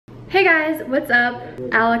Hey guys, what's up?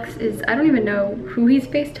 Alex is, I don't even know who he's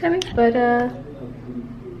FaceTiming, but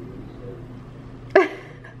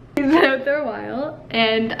he's been out there a while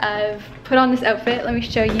and I've put on this outfit. Let me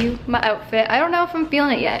show you my outfit. I don't know if I'm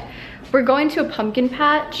feeling it yet. We're going to a pumpkin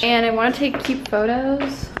patch and I want to take cute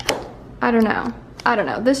photos. I don't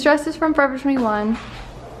know. This dress is from Forever 21.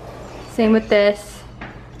 Same with this.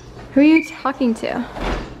 Who are you talking to?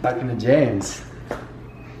 Talking to James.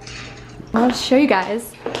 I'll show you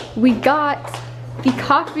guys. We got the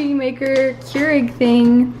coffee maker Keurig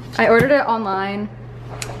thing. I ordered it online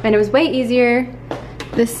and it was way easier.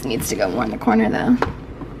 This needs to go more in the corner though.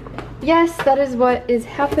 Yes, that is what is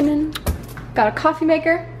happening. Got a coffee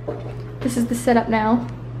maker. This is the setup now.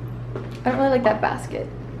 I don't really like that basket.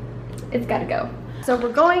 It's gotta go. So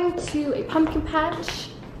we're going to a pumpkin patch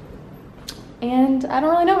and I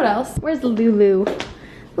don't really know what else. Where's Lulu?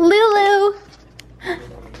 Lulu!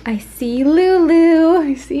 I see Lulu.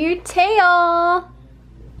 I see your tail.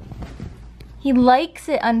 He likes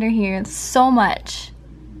it under here so much.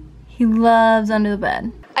 He loves under the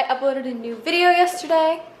bed. I uploaded a new video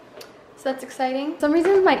yesterday, so that's exciting. For some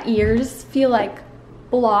reason my ears feel like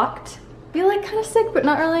blocked. I feel like kind of sick, but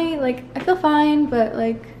not really. Like I feel fine, but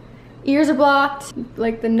like ears are blocked.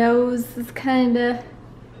 Like the nose is kind of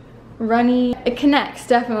runny. It connects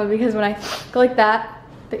definitely because when I go like that,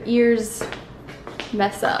 the ears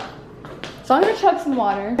mess up. So I'm gonna chug some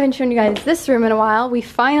water. I haven't shown you guys this room in a while. We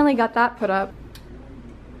finally got that put up.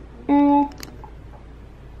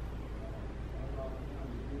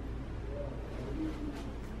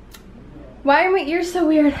 Why are my ears so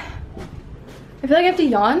weird? I feel like I have to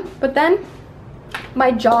yawn, but then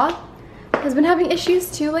my jaw has been having issues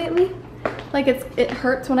too lately. Like it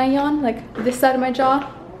hurts when I yawn, like this side of my jaw.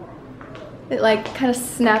 It like kind of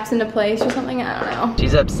snaps into place or something, I don't know.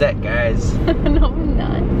 She's upset, guys. No, I'm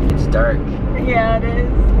not. It's dark. Yeah, it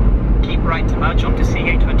is. Keep right to merge onto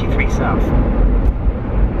CA23 South.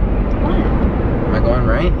 What? Am I going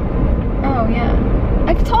right? Oh, yeah.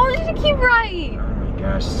 I told you to keep right. Oh my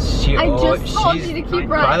gosh. I just told you to keep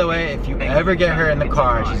right. By the way, if you ever get her in the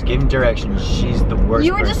car, she's giving directions. She's the worst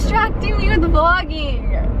You were person. distracting me with the vlogging.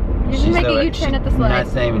 You should make a U-turn at this light.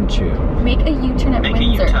 That's not even true. Make a U-turn at Windsor.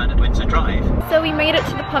 Make a U-turn at Windsor Drive. So we made it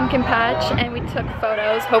to the pumpkin patch and we took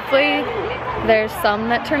photos. Hopefully there's some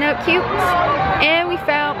that turn out cute. And we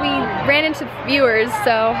ran into viewers,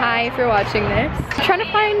 so hi if you're watching this. I'm trying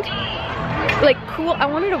to find like cool, I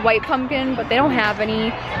wanted a white pumpkin, but they don't have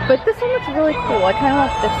any. But this one looks really cool. I kind of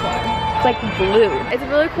like this one. It's like blue. It's a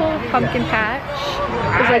really cool pumpkin patch.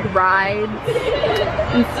 There's like rides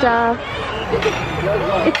and stuff.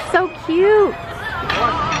 It's so cute.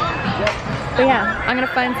 But yeah, I'm gonna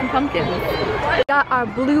find some pumpkins. We got our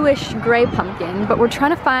bluish gray pumpkin, but we're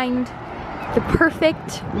trying to find the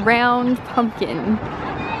perfect round pumpkin.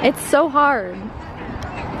 It's so hard.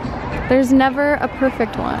 There's never a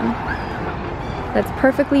perfect one that's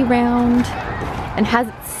perfectly round and has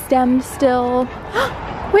its stem still.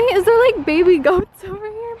 Wait, is there like baby goats over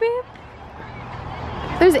here, babe?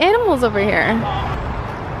 There's animals over here.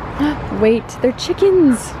 Wait, they're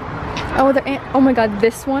chickens. Oh, oh my god,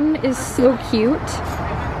 this one is so cute.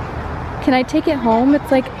 Can I take it home?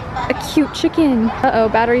 It's like a cute chicken. Uh-oh,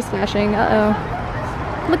 battery's flashing.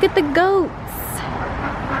 Uh-oh. Look at the goats.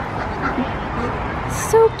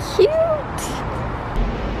 So cute.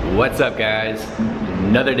 What's up, guys?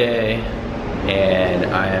 Another day, and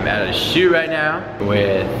I am at a shoot right now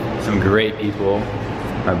with some great people.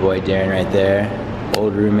 My boy Darin right there,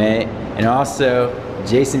 old roommate, and also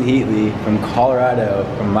Jason Heatley from Colorado,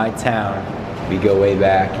 from my town. We go way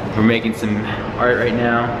back. We're making some art right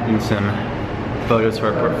now, doing some photos for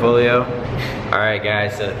our portfolio. All right,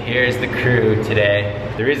 guys, so here's the crew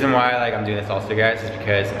today. The reason why I'm doing this also, guys, is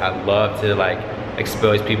because I love to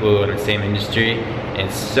expose people in the same industry. And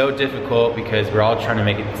it's so difficult because we're all trying to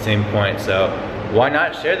make it the same point. So why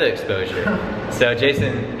not share the exposure? So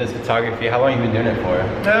Jason does photography. How long have you been doing it for?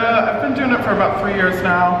 I've been doing it for about 3 years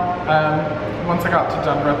now. Once I got to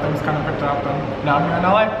Denver, things kind of picked up, and now I'm here in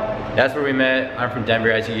LA. That's where we met. I'm from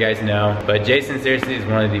Denver, as you guys know. But Jason seriously is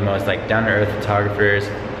one of the most down-to-earth photographers.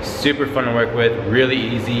 Super fun to work with, really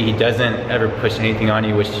easy. He doesn't ever push anything on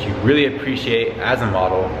you, which you really appreciate as a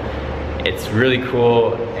model. It's really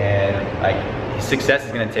cool, and his success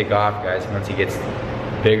is gonna take off, guys, once he gets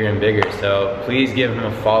bigger and bigger. So please give him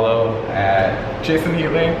a follow at Jason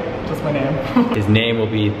Heatley, just my name. His name will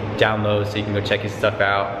be down low, so you can go check his stuff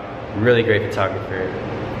out. Really great photographer.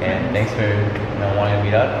 And thanks for wanting to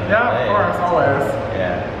meet up. Yeah, of course, always.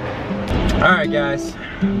 Yeah. All right, guys,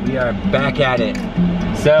 we are back at it.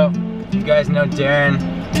 So, you guys know Darin.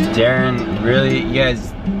 Darin, really, you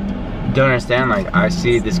guys don't understand. Like, I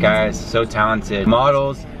see this guy is so talented.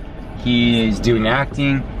 Models, he is doing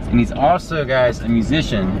acting, and he's also, guys, a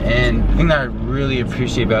musician. And the thing that I really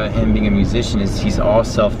appreciate about him being a musician is he's all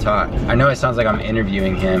self-taught. I know it sounds like I'm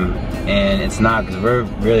interviewing him, and it's not, because we're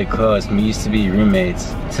really close. We used to be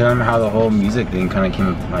roommates. Tell him how the whole music thing kind of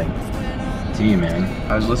came like to you,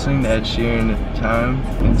 man. I was listening to Ed Sheeran at the time.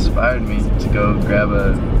 It inspired me to go grab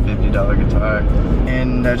a $50 guitar,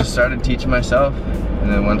 and I just started teaching myself.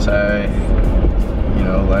 And then once I, you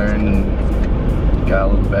know, learned and got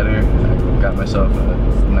a little better, I got myself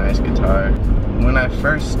a nice guitar. When I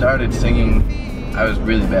first started singing, I was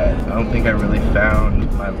really bad. I don't think I really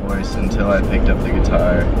found my voice until I picked up the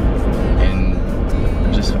guitar, and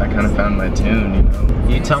I kind of found my tune, you know.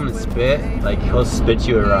 You tell him to spit, like he'll spit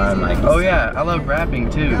you a rhyme, like. Oh yeah, I love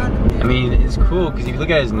rapping too. I mean, it's cool because if you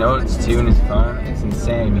look at his notes too in his phone, it's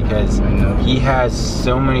insane because he has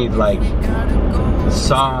so many like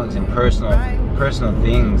songs and personal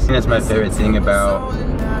things. And that's my favorite thing about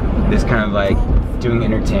this kind of like doing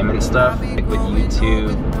entertainment stuff, like with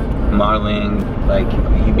YouTube, modeling, like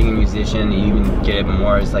you being a musician, you even get it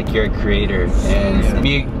more as like you're a creator and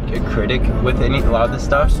be a critic with a lot of this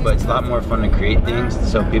stuff, but it's a lot more fun to create things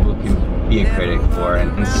so people can be a critic for it.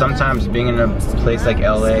 And sometimes being in a place like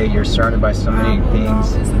LA, you're surrounded by so many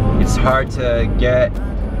things, it's hard to get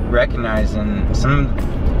recognized, and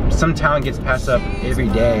some talent gets passed up every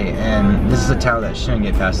day, and this is a talent that shouldn't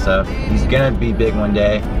get passed up. He's gonna be big one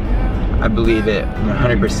day. I believe it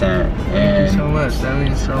 100%. And thank you so much. That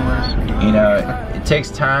means so much. You know, it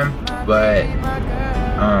takes time, but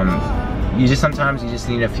sometimes you just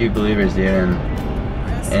need a few believers, dude,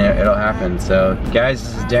 and it'll happen. So, guys,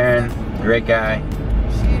 this is Darin, great guy,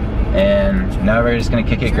 and now we're just gonna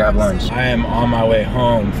kick it, grab lunch. I am on my way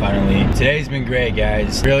home finally. Today's been great,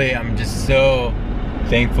 guys. Really, I'm just so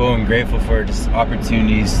thankful and grateful for just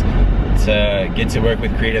opportunities to get to work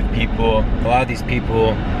with creative people. A lot of these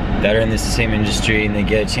people that are in this same industry and they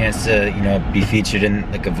get a chance to, you know, be featured in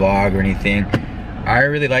like a vlog or anything. I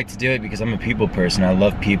really like to do it because I'm a people person. I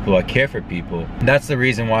love people, I care for people. That's the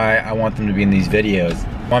reason why I want them to be in these videos.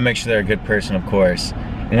 I want to make sure they're a good person, of course.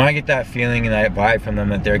 And when I get that feeling and that vibe from them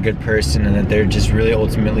that they're a good person and that they're just really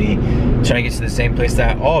ultimately trying to get to the same place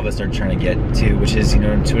that all of us are trying to get to, which is, you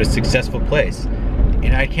know, to a successful place.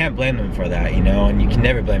 And I can't blame them for that, you know, and you can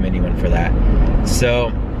never blame anyone for that.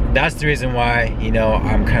 So that's the reason why, you know,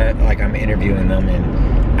 I'm kind of like I'm interviewing them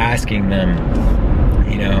and asking them,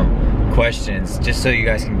 you know, questions just so you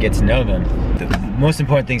guys can get to know them. The most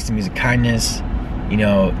important things to me is the kindness, you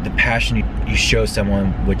know, the passion you show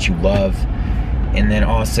someone, what you love, and then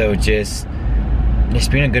also just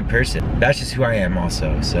being a good person. That's just who I am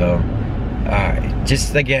also. So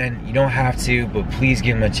just again, you don't have to, but please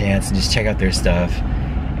give them a chance and just check out their stuff.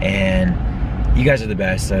 And you guys are the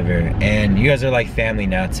best ever, and you guys are like family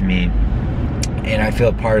now to me, and I feel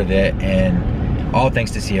a part of it. And all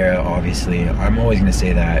thanks to Sierra, obviously. I'm always gonna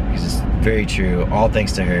say that because it's very true. All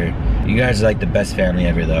thanks to her. You guys are like the best family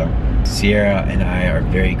ever, though. Sierra and I are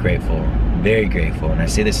very grateful, and I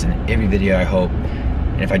say this in every video, I hope.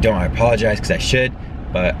 And if I don't, I apologize, because I should.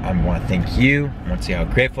 But I want to thank you. I want to say how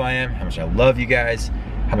grateful I am, how much I love you guys,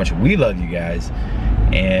 how much we love you guys,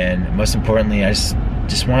 and most importantly, I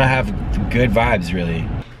just want to have good vibes, really.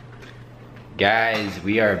 Guys,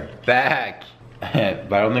 we are back.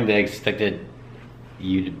 But I don't think they expected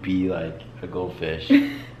you to be like a goldfish.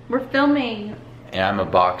 We're filming. And I'm a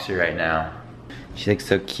boxer right now. She looks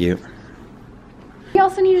so cute. We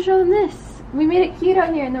also need to show them this. We made it cute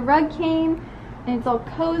out here, and the rug came, and it's all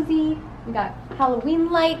cozy. We got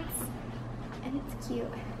Halloween lights, and it's cute.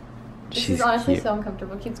 This is honestly so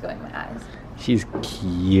uncomfortable. It keeps going in my eyes. She's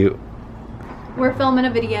cute. We're filming a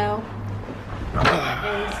video, and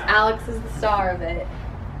Alex is the star of it.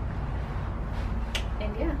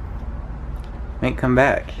 And yeah. Wait, come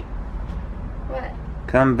back. What?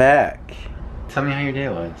 Come back. Tell me how your day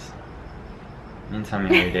was. And tell me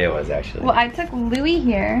how your day was, actually. Well, I took Louis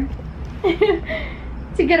here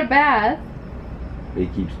to get a bath. But he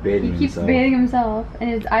keeps bathing himself. He keeps bathing himself, and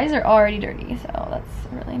his eyes are already dirty, so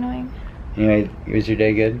that's really annoying. Anyway, was your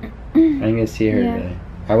day good? I didn't get to see her today.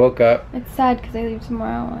 I woke up. It's sad because I leave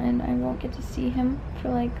tomorrow, and I won't get to see him for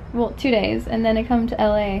like, well, 2 days, and then I come to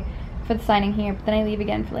LA for the signing here, but then I leave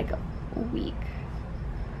again for like a week.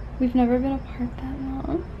 We've never been apart that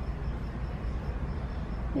long.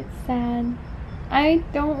 It's sad. I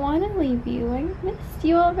don't want to leave you. I missed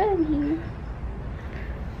you already.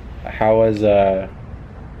 How was today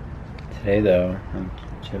though?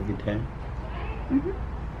 Did you have a good day? Mhm.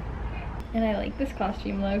 And I like this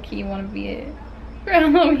costume, low key. Want to be it for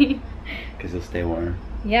Halloween? Because it'll stay warm.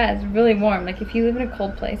 Yeah, it's really warm. Like if you live in a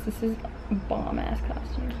cold place, this is a bomb ass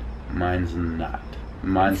costume. Mine's not.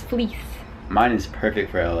 It's fleece. Mine is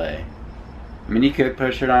perfect for LA. I mean, you could put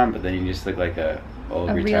a shirt on, but then you just look like a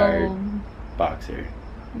old retired boxer.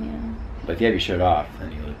 Yeah. But if you have your shirt off,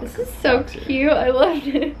 then you look like a boxer. This is so cute. I love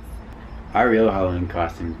this. Our real Halloween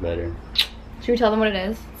costume's better. Should we tell them what it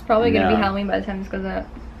is? It's probably gonna be Halloween by the time this goes up.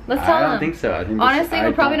 Let's tell them. I don't think so. I think honestly,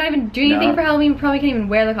 we're probably not even doing anything for Halloween. We probably can't even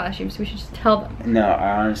wear the costume, so we should just tell them. No,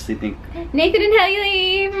 I honestly think Nathan and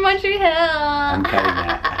Heatley from Montreal. I'm cutting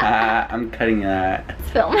that. I'm cutting that.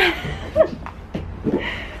 Let's film.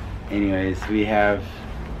 Anyways, we have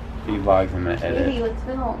 3 vlogs I'm gonna edit. Hey, let's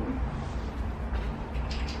film.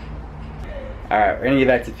 Alright, we're gonna get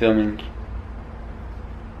back to filming.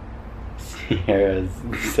 Sierra's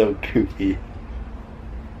so goofy.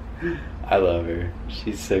 I love her.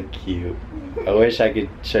 She's so cute. I wish I could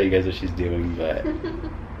show you guys what she's doing, but...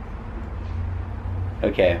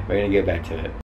 Okay, we're gonna get back to it.